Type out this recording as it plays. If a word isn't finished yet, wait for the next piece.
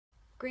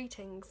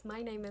Greetings,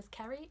 my name is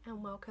Kerry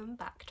and welcome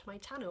back to my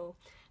channel.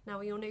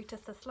 Now you'll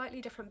notice a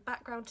slightly different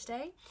background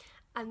today,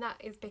 and that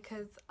is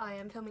because I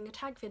am filming a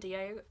tag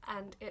video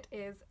and it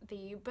is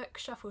the book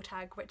shuffle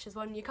tag, which is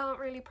one you can't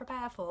really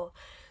prepare for.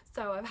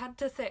 So I've had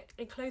to sit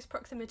in close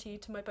proximity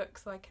to my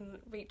books so I can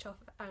reach up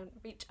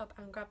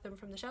and grab them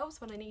from the shelves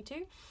when I need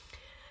to.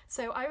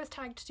 So I was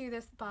tagged to do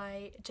this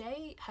by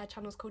Jay. Her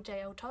channel's called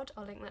JL Todd,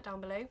 I'll link that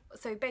down below.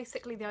 So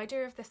basically the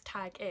idea of this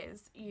tag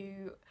is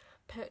you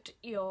put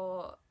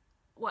your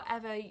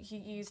whatever you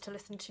use to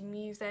listen to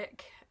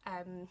music,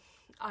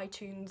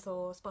 iTunes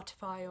or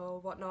Spotify or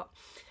whatnot,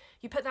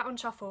 you put that on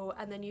shuffle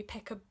and then you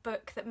pick a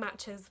book that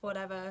matches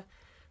whatever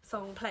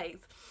song plays.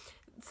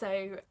 So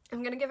I'm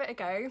going to give it a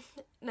go.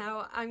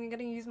 Now I'm going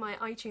to use my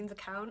iTunes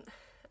account.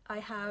 I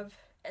have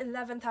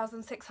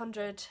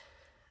 11,600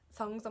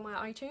 songs on my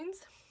iTunes,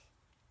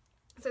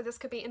 so this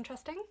could be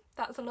interesting.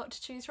 That's a lot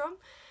to choose from.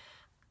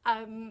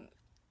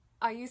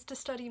 I used to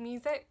study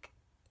music,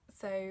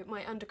 so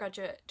my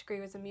undergraduate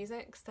degree was in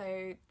music,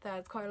 so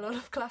there's quite a lot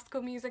of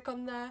classical music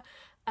on there,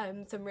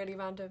 some really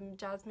random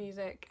jazz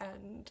music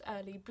and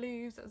early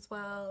blues as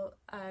well.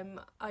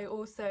 I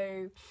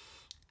also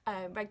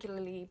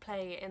regularly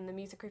play in the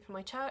music group in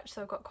my church,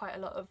 so I've got quite a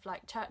lot of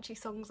like churchy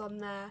songs on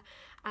there,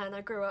 and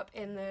I grew up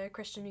in the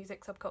Christian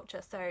music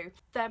subculture, so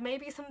there may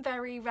be some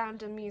very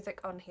random music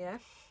on here.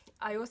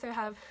 I also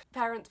have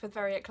parents with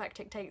very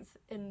eclectic tastes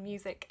in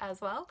music as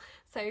well,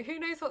 so who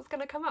knows what's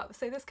going to come up,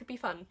 so this could be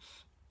fun.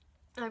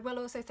 I will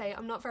also say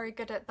I'm not very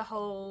good at the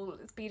whole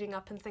speeding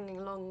up and singing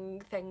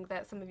along thing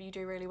that some of you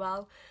do really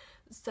well,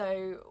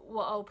 so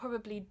what I'll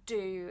probably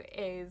do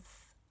is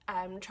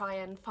try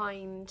and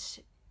find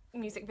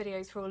music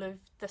videos for all of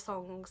the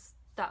songs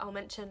that I'll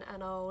mention,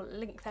 and I'll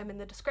link them in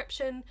the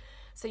description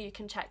so you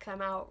can check them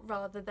out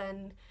rather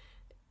than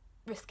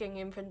risking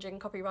infringing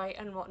copyright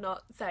and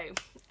whatnot. So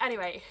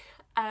anyway,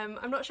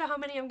 I'm not sure how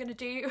many I'm going to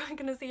do. I'm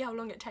going to see how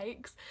long it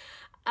takes,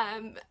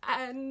 and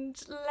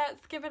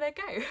let's give it a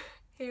go.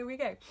 Here we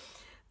go.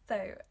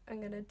 So I'm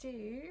going to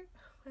do,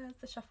 where's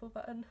the shuffle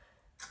button?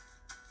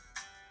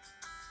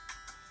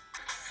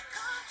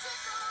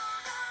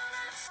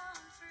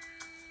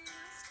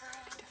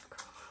 Really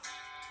difficult.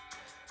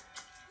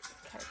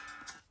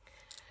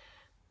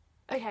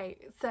 Okay,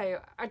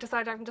 so I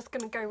decided I'm just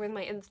going to go with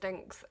my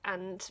instincts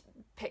and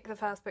pick the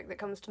first book that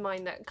comes to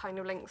mind that kind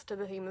of links to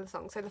the theme of the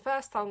song. So the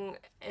first song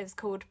is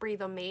called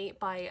Breathe on Me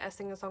by a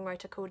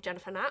singer-songwriter called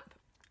Jennifer Knapp.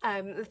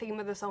 The theme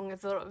of the song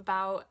is sort of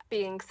about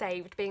being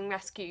saved, being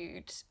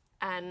rescued,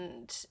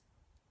 and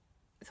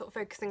sort of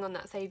focusing on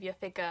that saviour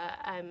figure,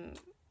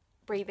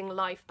 breathing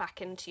life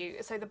back into you.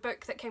 So the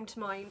book that came to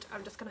mind,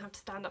 I'm just going to have to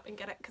stand up and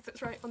get it because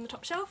it's right on the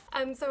top shelf.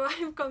 So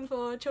I've gone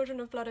for Children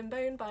of Blood and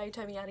Bone by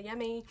Tomi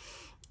Adeyemi,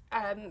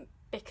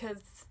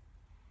 because,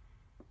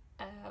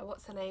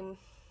 what's her name?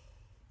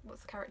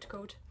 What's the character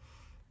called?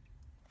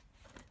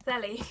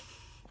 Zelly.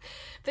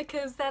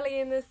 Because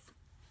Zelly in this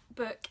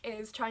book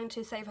is trying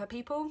to save her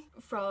people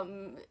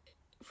from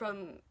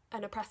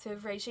an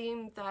oppressive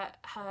regime that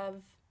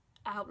have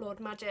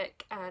outlawed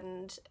magic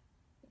and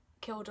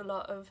killed a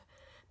lot of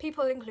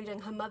people, including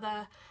her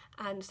mother,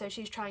 and so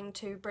she's trying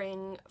to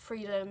bring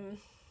freedom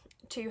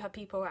to her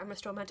people and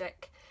restore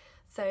magic.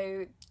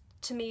 So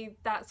to me,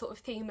 that sort of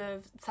theme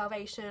of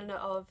salvation,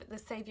 of the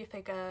saviour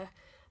figure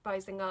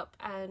rising up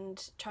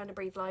and trying to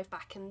breathe life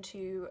back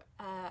into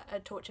a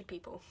tortured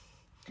people.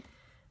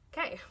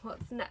 Okay,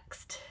 what's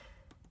next?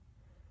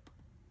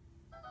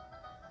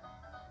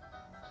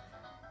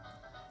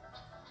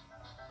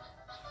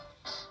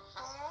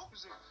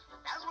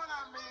 That's what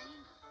I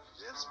mean.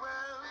 It's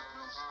well.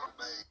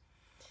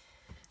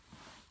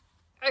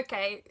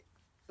 Okay,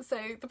 so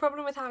the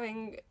problem with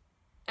having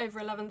over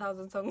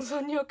 11,000 songs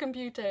on your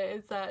computer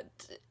is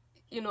that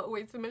you're not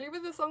always familiar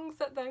with the songs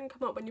that then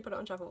come up when you put it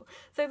on shuffle.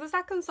 So the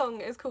second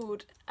song is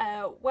called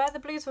Where the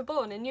Blues Were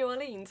Born in New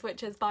Orleans,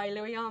 which is by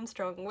Louis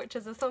Armstrong, which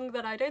is a song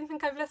that I don't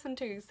think I've listened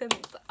to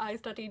since I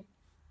studied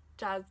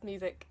jazz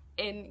music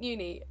in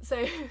uni.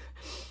 So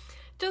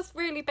just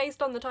really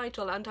based on the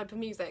title and type of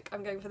music,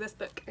 I'm going for this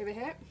book over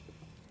here,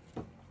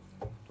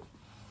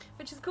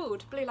 which is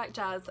called Blue Like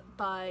Jazz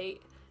by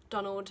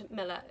Donald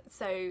Miller.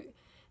 So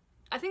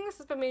I think this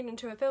has been made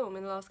into a film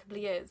in the last couple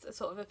of years, a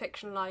sort of a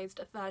fictionalised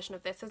version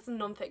of this. This is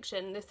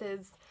non-fiction. This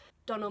is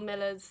Donald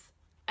Miller's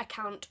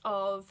account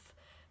of,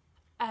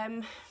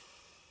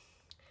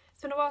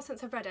 it's been a while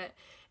since I've read it.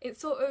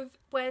 It's sort of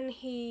when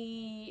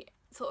he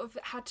sort of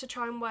had to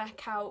try and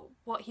work out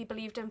what he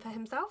believed in for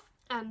himself,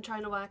 and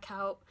trying to work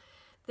out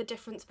the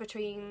difference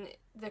between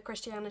the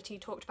Christianity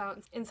talked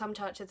about in some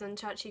churches and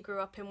church he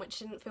grew up in, which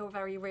didn't feel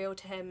very real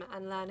to him,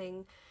 and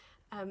learning,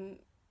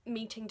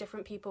 meeting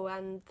different people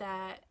and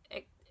their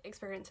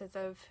experiences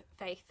of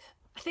faith.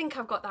 I think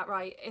I've got that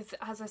right. It's,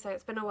 as I say,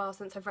 it's been a while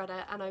since I've read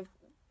it, and I've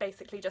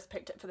basically just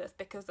picked it for this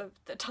because of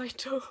the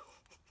title.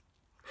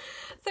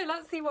 So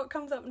let's see what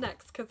comes up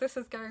next, because this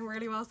is going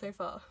really well so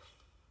far.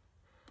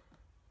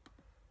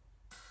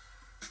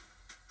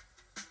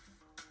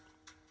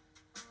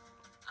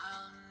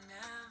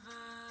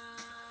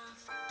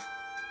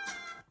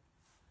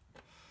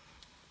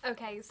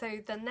 Okay, so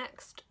the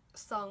next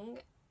song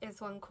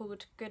is one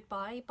called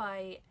Goodbye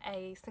by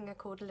a singer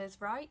called Liz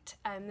Wright.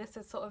 This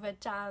is sort of a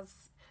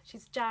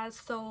she's jazz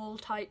soul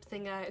type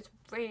singer.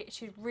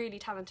 She's really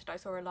talented. I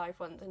saw her live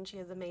once and she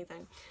is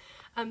amazing.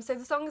 So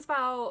the song is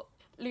about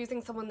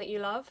losing someone that you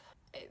love.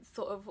 It's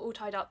sort of all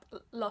tied up,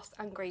 loss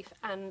and grief.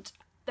 And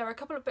there are a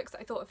couple of books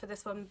that I thought of for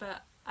this one,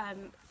 but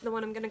the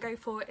one I'm going to go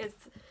for is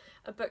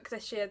a book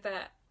this year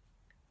that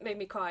made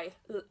me cry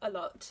a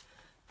lot.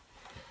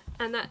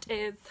 And that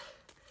is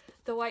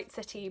The White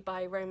City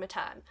by Roma.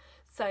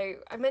 So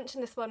I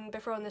mentioned this one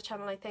before on the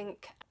channel. I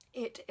think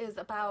it is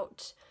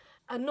about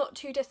a not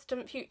too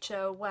distant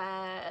future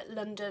where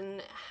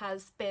London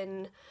has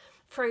been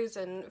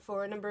frozen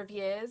for a number of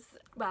years.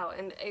 Well,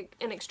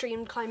 in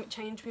extreme climate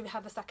change, we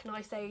have a second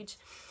ice age,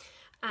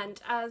 and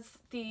as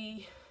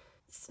the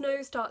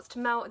snow starts to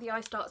melt, the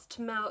ice starts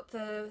to melt,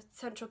 the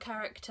central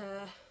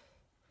character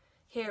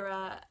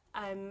Hera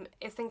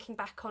is thinking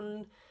back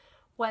on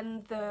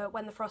when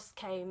the frost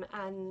came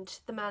and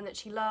the man that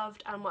she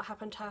loved and what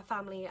happened to her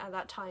family at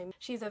that time.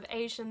 She's of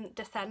Asian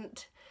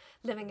descent,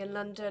 living in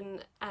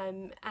London,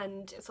 and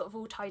it's sort of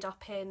all tied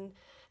up in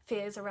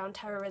fears around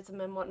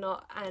terrorism and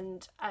whatnot.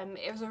 And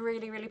it was a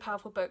really, really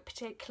powerful book,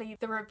 particularly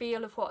the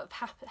reveal of what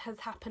has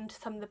happened to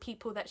some of the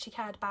people that she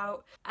cared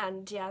about.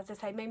 And yeah, as I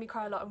say, it made me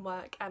cry a lot in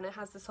work, and it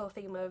has this whole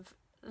theme of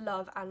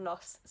love and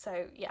loss.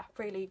 So yeah,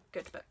 really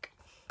good book.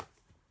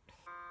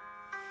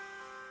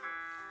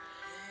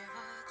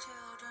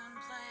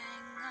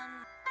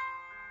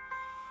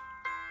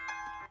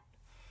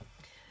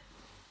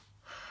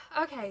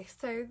 Okay,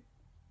 so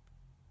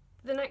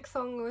the next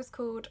song was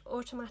called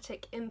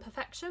Automatic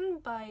Imperfection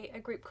by a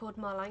group called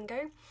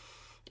Marlango.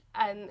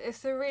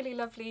 It's a really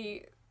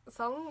lovely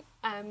song.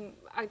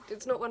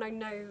 It's not one I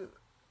know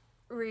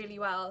really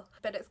well,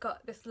 but it's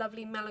got this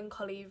lovely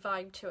melancholy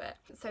vibe to it.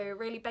 So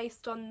really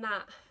based on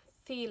that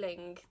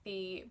feeling,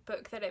 the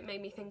book that it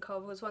made me think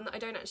of was one that I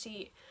don't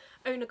actually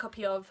own a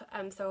copy of,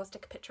 so I'll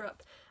stick a picture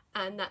up,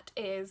 and that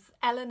is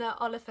Eleanor,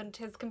 Oliphant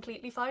is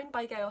Completely Fine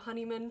by Gail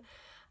Honeyman.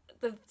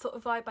 The sort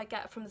of vibe I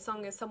get from the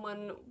song is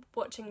someone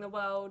watching the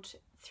world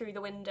through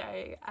the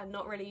window and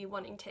not really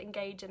wanting to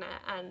engage in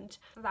it, and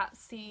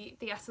that's the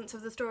essence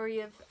of the story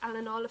of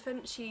Eleanor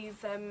Oliphant. She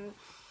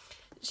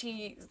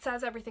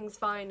says everything's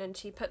fine and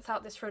she puts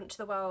out this front to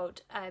the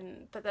world,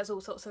 but there's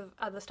all sorts of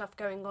other stuff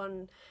going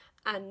on,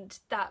 and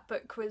that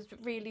book was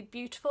really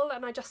beautiful,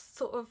 and I just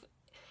sort of,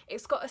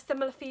 it's got a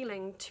similar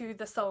feeling to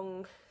the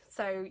song.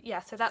 So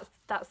yeah, so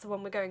that's the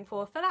one we're going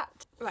for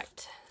that.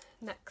 Right,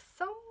 next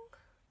song.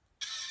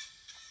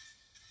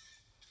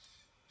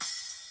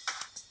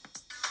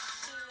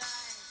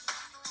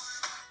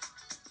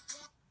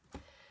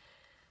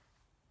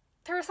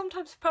 There are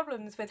sometimes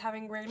problems with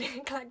having really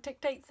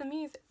eclectic tastes in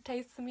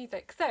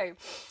music. So,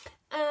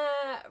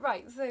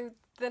 right, so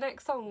the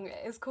next song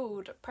is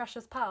called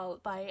Precious Pearl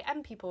by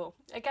M-People.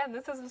 Again,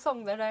 this is a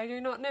song that I do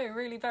not know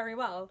really very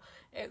well.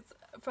 It's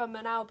from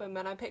an album,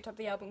 and I picked up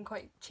the album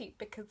quite cheap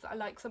because I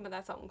like some of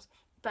their songs.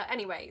 But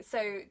anyway,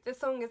 so the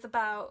song is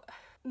about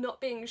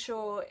not being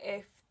sure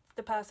if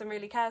the person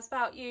really cares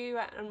about you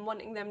and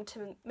wanting them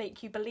to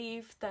make you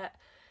believe that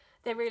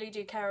they really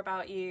do care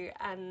about you.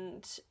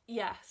 And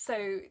yeah,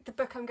 so the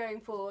book I'm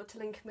going for to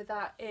link in with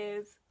that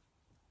is,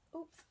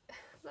 oops,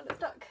 not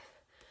stuck,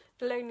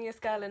 The Loneliest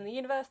Girl in the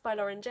Universe by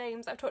Lauren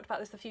James. I've talked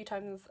about this a few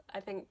times, I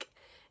think,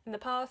 in the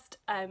past,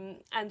 and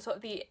sort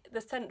of the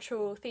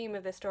central theme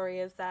of this story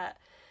is that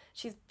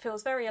she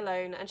feels very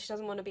alone and she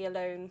doesn't want to be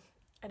alone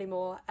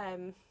anymore.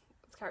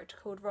 This character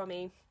called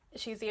Romy,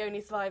 she's the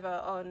only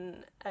survivor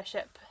on a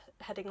ship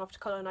heading off to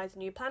colonise a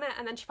new planet,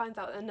 and then she finds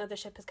out that another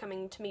ship is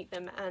coming to meet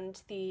them,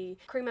 and the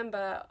crew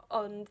member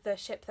on the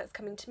ship that's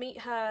coming to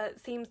meet her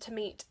seems to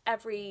meet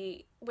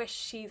every wish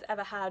she's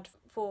ever had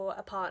for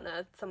a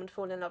partner, someone to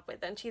fall in love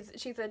with. And she's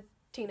a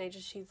teenager,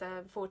 she's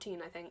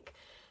 14 I think,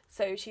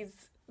 so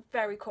she's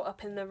very caught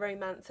up in the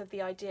romance of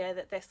the idea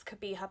that this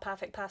could be her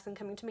perfect person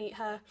coming to meet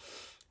her,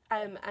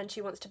 and she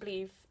wants to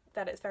believe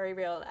that it's very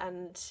real,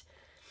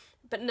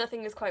 but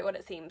nothing is quite what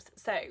it seems.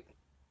 So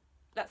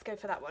let's go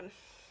for that one.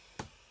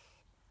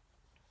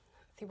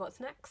 See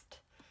what's next.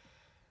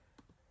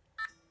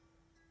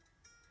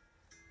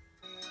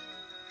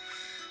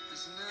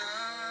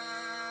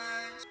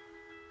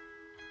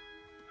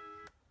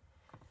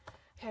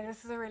 Okay,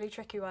 this is a really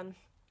tricky one.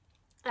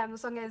 The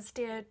song is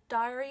Dear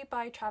Diary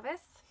by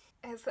Travis.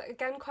 It's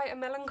again quite a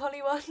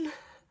melancholy one.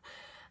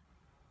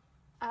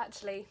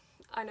 Actually,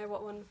 I know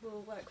what one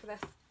will work for this.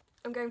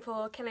 I'm going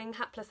for Killing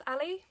Hapless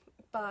Alley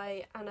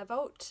by Anna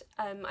Vaught.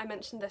 I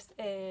mentioned this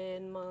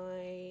in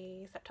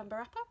my September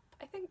wrap-up,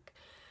 I think.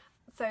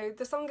 So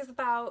the song is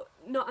about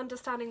not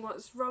understanding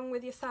what's wrong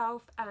with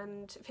yourself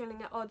and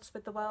feeling at odds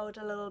with the world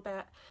a little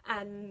bit,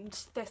 and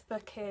this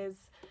book is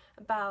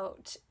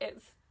about,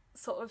 it's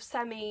sort of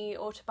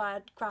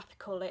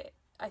semi-autobiographical.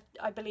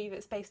 I believe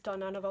it's based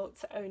on Anna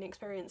Vaught's own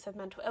experience of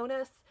mental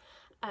illness,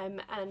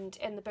 and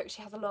in the book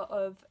she has a lot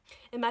of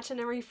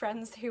imaginary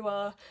friends who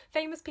are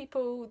famous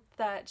people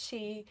that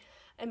she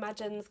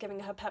imagines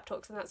giving her pep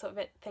talks and that sort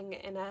of thing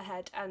in her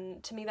head.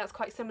 And to me that's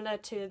quite similar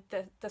to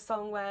the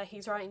song where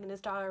he's writing in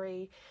his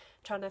diary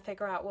trying to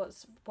figure out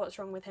what's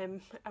wrong with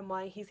him and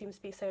why he seems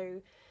to be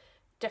so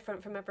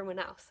different from everyone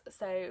else.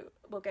 So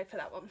we'll go for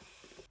that one.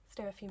 Let's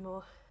do a few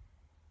more.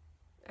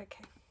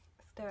 Okay,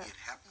 let's do it. It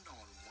happened on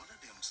one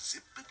of them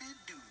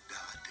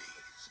zippity-doo-dah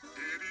days.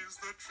 It is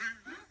the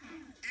truth.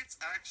 It's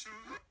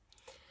actual.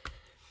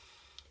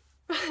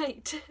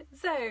 Right,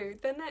 so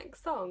the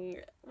next song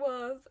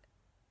was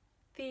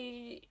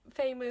the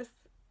famous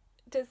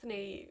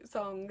Disney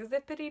song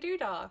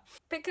Zippity-Doo-Dah,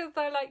 because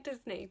I like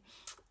Disney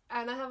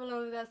and I have a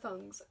lot of their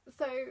songs.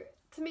 So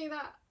to me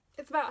that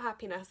it's about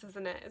happiness,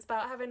 isn't it? It's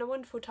about having a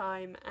wonderful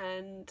time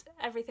and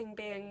everything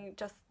being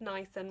just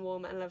nice and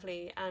warm and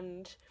lovely.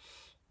 And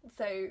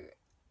so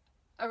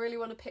I really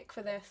want to pick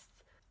for this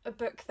a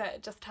book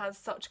that just has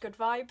such good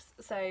vibes.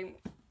 So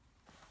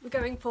we're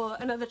going for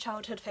another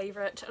childhood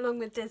favourite. Along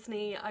with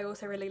Disney, I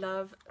also really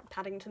love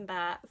Paddington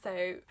Bear.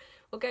 So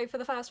we'll go for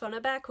the first one,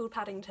 A Bear Called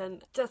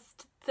Paddington.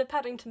 Just the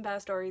Paddington Bear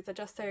stories are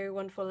just so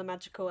wonderful and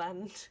magical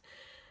and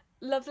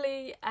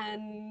lovely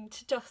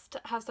and just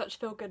have such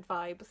feel-good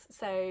vibes.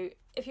 So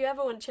if you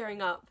ever want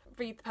cheering up,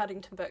 read the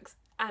Paddington books,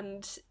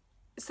 and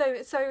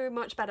so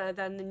much better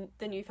than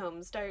the new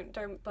films.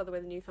 Don't bother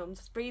with the new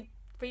films. Read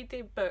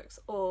the books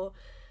or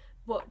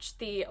watch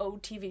the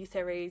old TV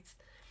series,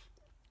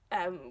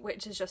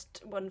 which is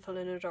just wonderful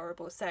and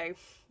adorable. So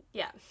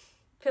yeah,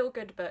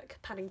 feel-good book,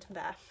 Paddington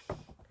Bear.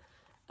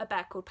 A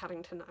Bear Called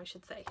Paddington, I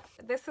should say.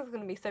 This is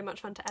going to be so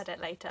much fun to edit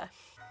later.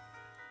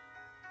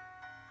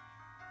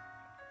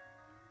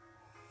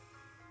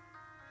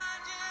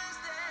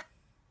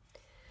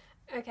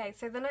 Okay,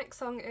 so the next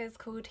song is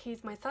called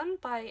He's My Son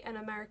by an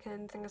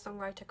American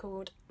singer-songwriter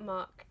called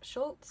Mark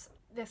Schultz.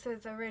 This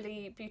is a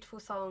really beautiful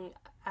song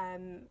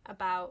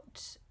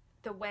about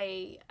the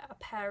way a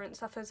parent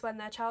suffers when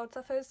their child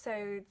suffers.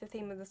 So the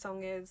theme of the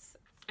song is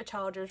a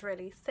child is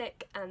really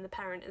sick and the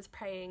parent is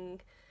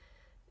praying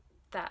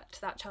that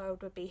that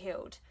child would be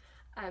healed.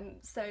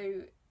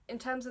 So in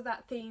terms of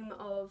that theme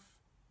of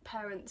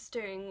parents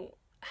doing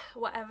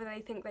whatever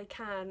they think they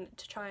can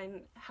to try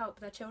and help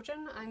their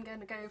children, I'm going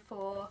to go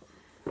for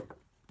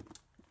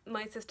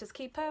My Sister's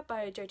Keeper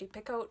by Jodi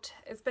Picoult.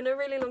 It's been a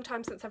really long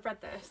time since I've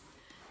read this,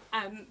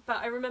 but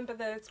I remember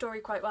the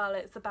story quite well.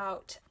 It's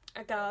about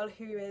a girl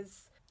who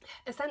is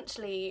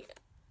essentially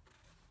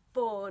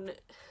born,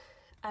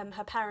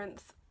 her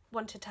parents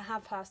wanted to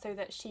have her so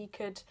that she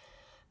could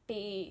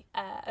be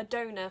a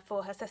donor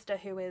for her sister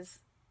who is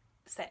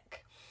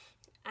sick,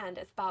 and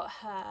it's about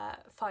her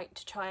fight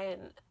to try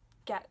and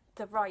get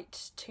the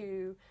right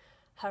to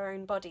her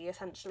own body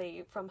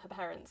essentially from her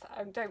parents.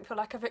 I don't feel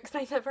like I've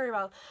explained that very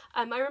well.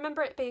 I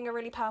remember it being a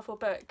really powerful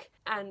book,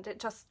 and it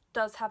just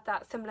does have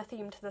that similar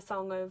theme to the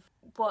song of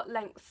what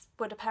lengths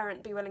would a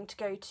parent be willing to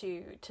go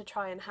to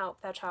try and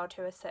help their child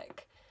who is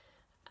sick.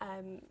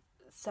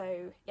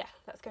 So yeah,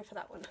 let's go for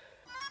that one.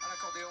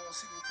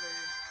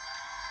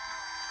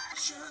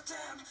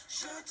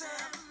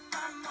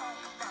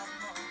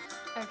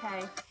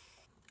 Okay,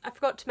 I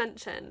forgot to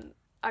mention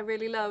I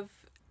really love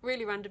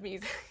really random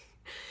music.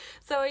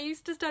 So I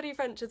used to study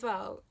French as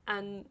well,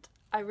 and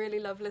I really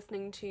love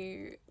listening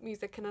to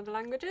music in other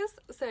languages.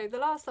 So the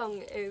last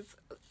song is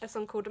a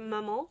song called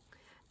Maman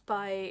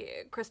by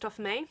Christophe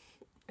May,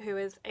 who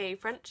is a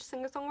French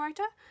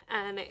singer-songwriter,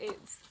 and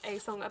it's a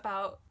song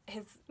about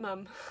his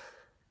mum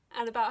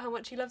and about how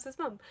much he loves his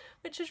mum,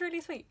 which is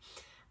really sweet.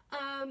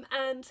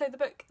 And so the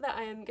book that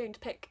I am going to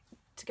pick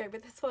to go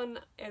with this one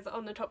is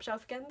on the top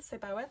shelf again, so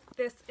bear with.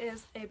 This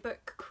is a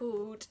book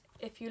called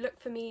If You Look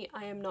For Me,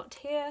 I Am Not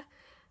Here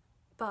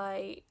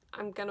by,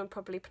 I'm gonna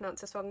probably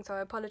pronounce this wrong so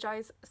I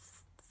apologise,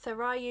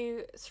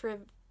 Sarayu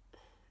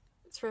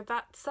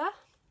Srivasta.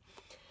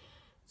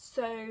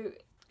 So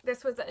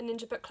this was a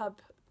Ninja Book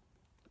Club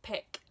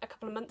pick a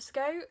couple of months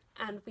ago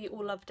and we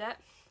all loved it.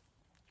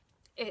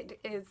 It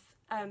is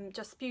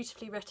just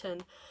beautifully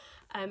written.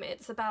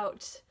 It's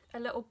about a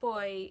little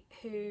boy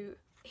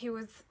he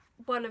was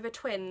one of a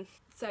twin.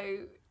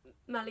 So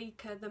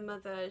Malika, the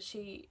mother,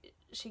 she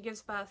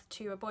gives birth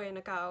to a boy and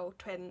a girl,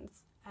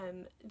 twins.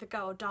 The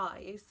girl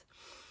dies.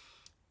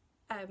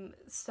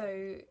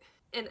 So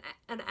in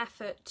an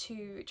effort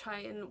to try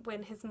and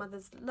win his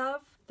mother's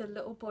love, the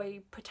little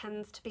boy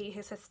pretends to be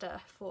his sister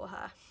for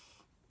her,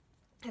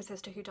 his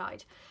sister who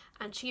died,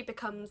 and she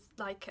becomes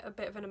like a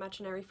bit of an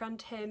imaginary friend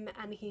to him,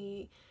 and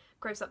he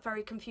grows up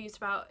very confused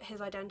about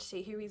his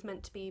identity, who he's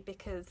meant to be,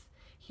 because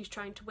he's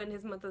trying to win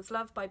his mother's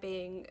love by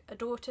being a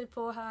daughter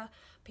for her,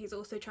 but he's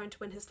also trying to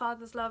win his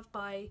father's love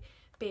by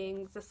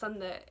being the son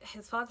that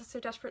his father so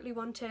desperately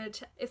wanted.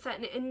 It's set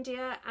in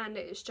India and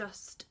it's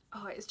just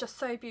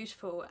so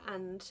beautiful,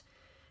 and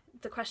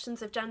the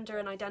questions of gender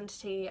and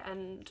identity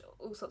and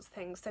all sorts of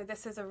things. So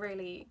this is a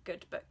really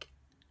good book.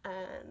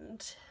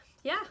 And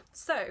yeah,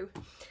 so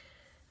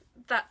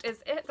that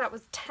is it. That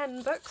was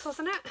 10 books,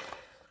 wasn't it?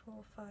 4,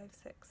 5,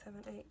 6,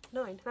 7, 8,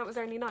 9. That was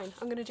only 9.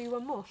 I'm going to do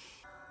one more.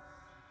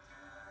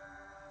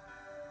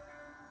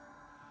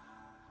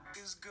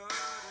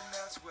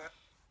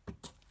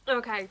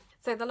 Okay,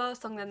 so the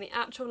last song then, the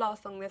actual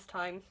last song this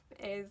time,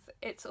 is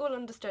It's All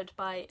Understood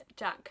by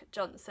Jack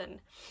Johnson,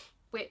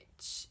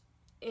 which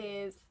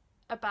is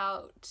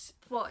about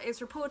what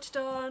is reported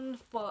on,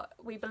 what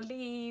we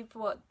believe,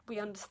 what we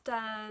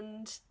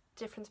understand,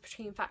 difference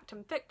between fact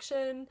and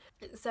fiction.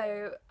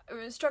 So I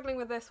was struggling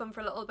with this one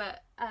for a little bit,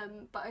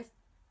 but I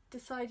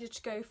decided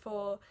to go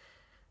for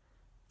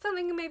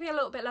something maybe a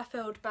little bit left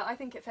field, but I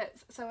think it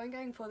fits. So I'm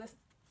going for this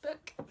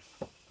book,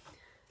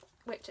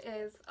 which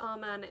is Our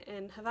Man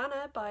in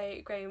Havana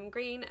by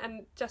Greene,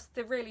 and just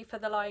really for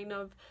the line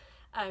of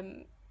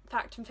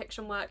fact and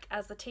fiction work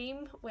as a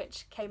team,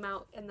 which came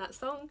out in that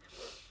song.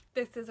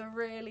 This is a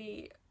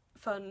really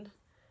fun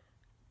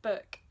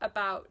book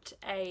about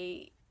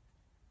a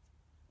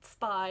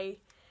spy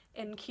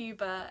in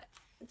Cuba.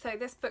 So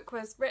this book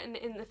was written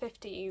in the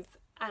 50s,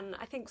 and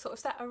I think sort of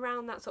set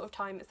around that sort of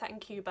time. It's set in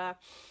Cuba,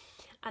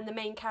 and the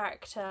main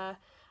character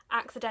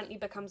accidentally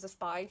becomes a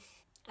spy.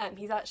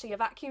 He's actually a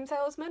vacuum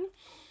salesman,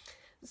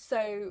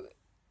 so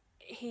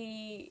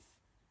he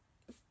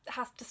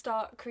has to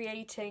start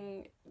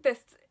creating this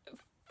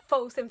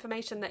false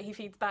information that he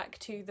feeds back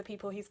to the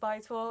people he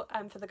spies for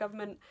the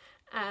government.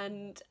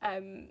 And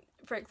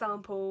for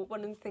example,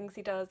 one of the things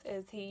he does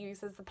is he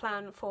uses the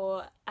plan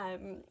for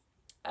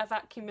a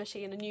vacuum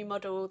machine, a new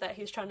model that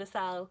he's trying to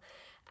sell,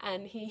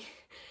 and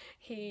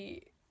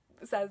he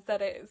says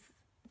that it's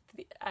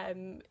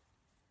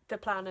the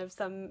plan of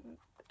some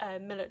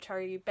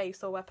military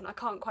base or weapon. I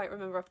can't quite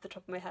remember off the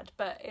top of my head,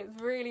 but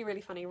it's really, really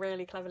funny,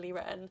 really cleverly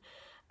written.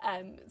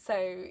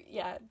 So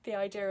yeah, the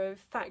idea of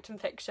fact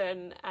and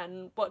fiction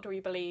and what do we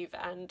believe,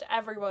 and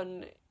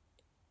everyone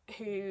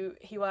who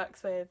he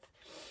works with,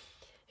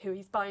 who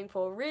he's spying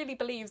for, really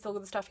believes all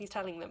the stuff he's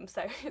telling them.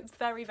 So it's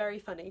very, very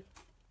funny.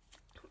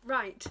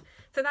 Right,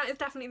 so that is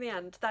definitely the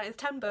end. That is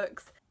 10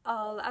 books.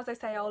 As I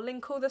say, I'll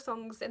link all the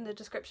songs in the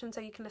description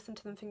so you can listen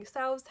to them for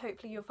yourselves.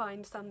 Hopefully you'll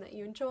find some that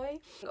you enjoy.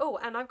 Oh,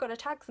 and I've got to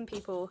tag some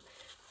people.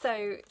 So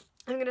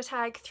I'm going to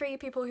tag 3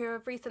 people who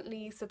have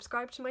recently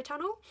subscribed to my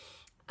channel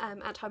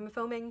at time of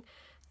filming.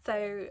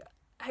 So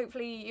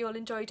hopefully you'll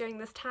enjoy doing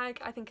this tag.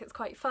 I think it's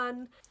quite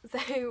fun.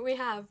 So we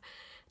have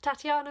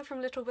Tatiana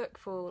from Little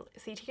Bookful,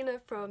 Tina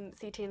from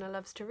Tina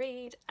Loves to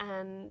Read,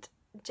 and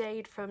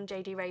Jade from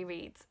JD Ray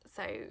Reads.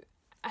 So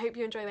I hope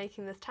you enjoy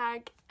making this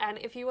tag, and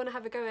if you want to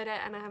have a go at it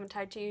and I haven't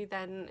tagged you,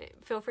 then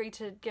feel free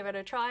to give it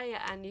a try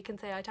and you can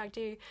say I tagged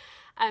you.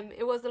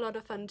 It was a lot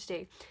of fun to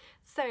do.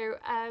 So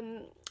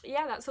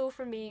yeah, that's all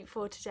from me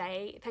for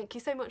today. Thank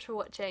you so much for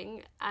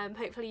watching.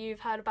 Hopefully you've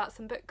heard about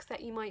some books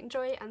that you might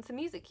enjoy and some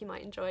music you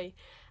might enjoy.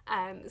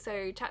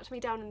 So chat to me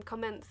down in the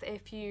comments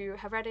if you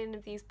have read any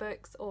of these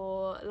books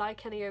or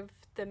like any of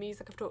the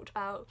music I've talked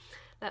about.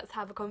 Let's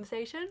have a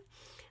conversation.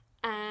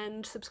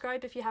 And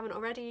subscribe if you haven't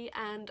already,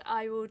 and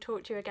I will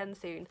talk to you again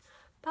soon.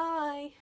 Bye!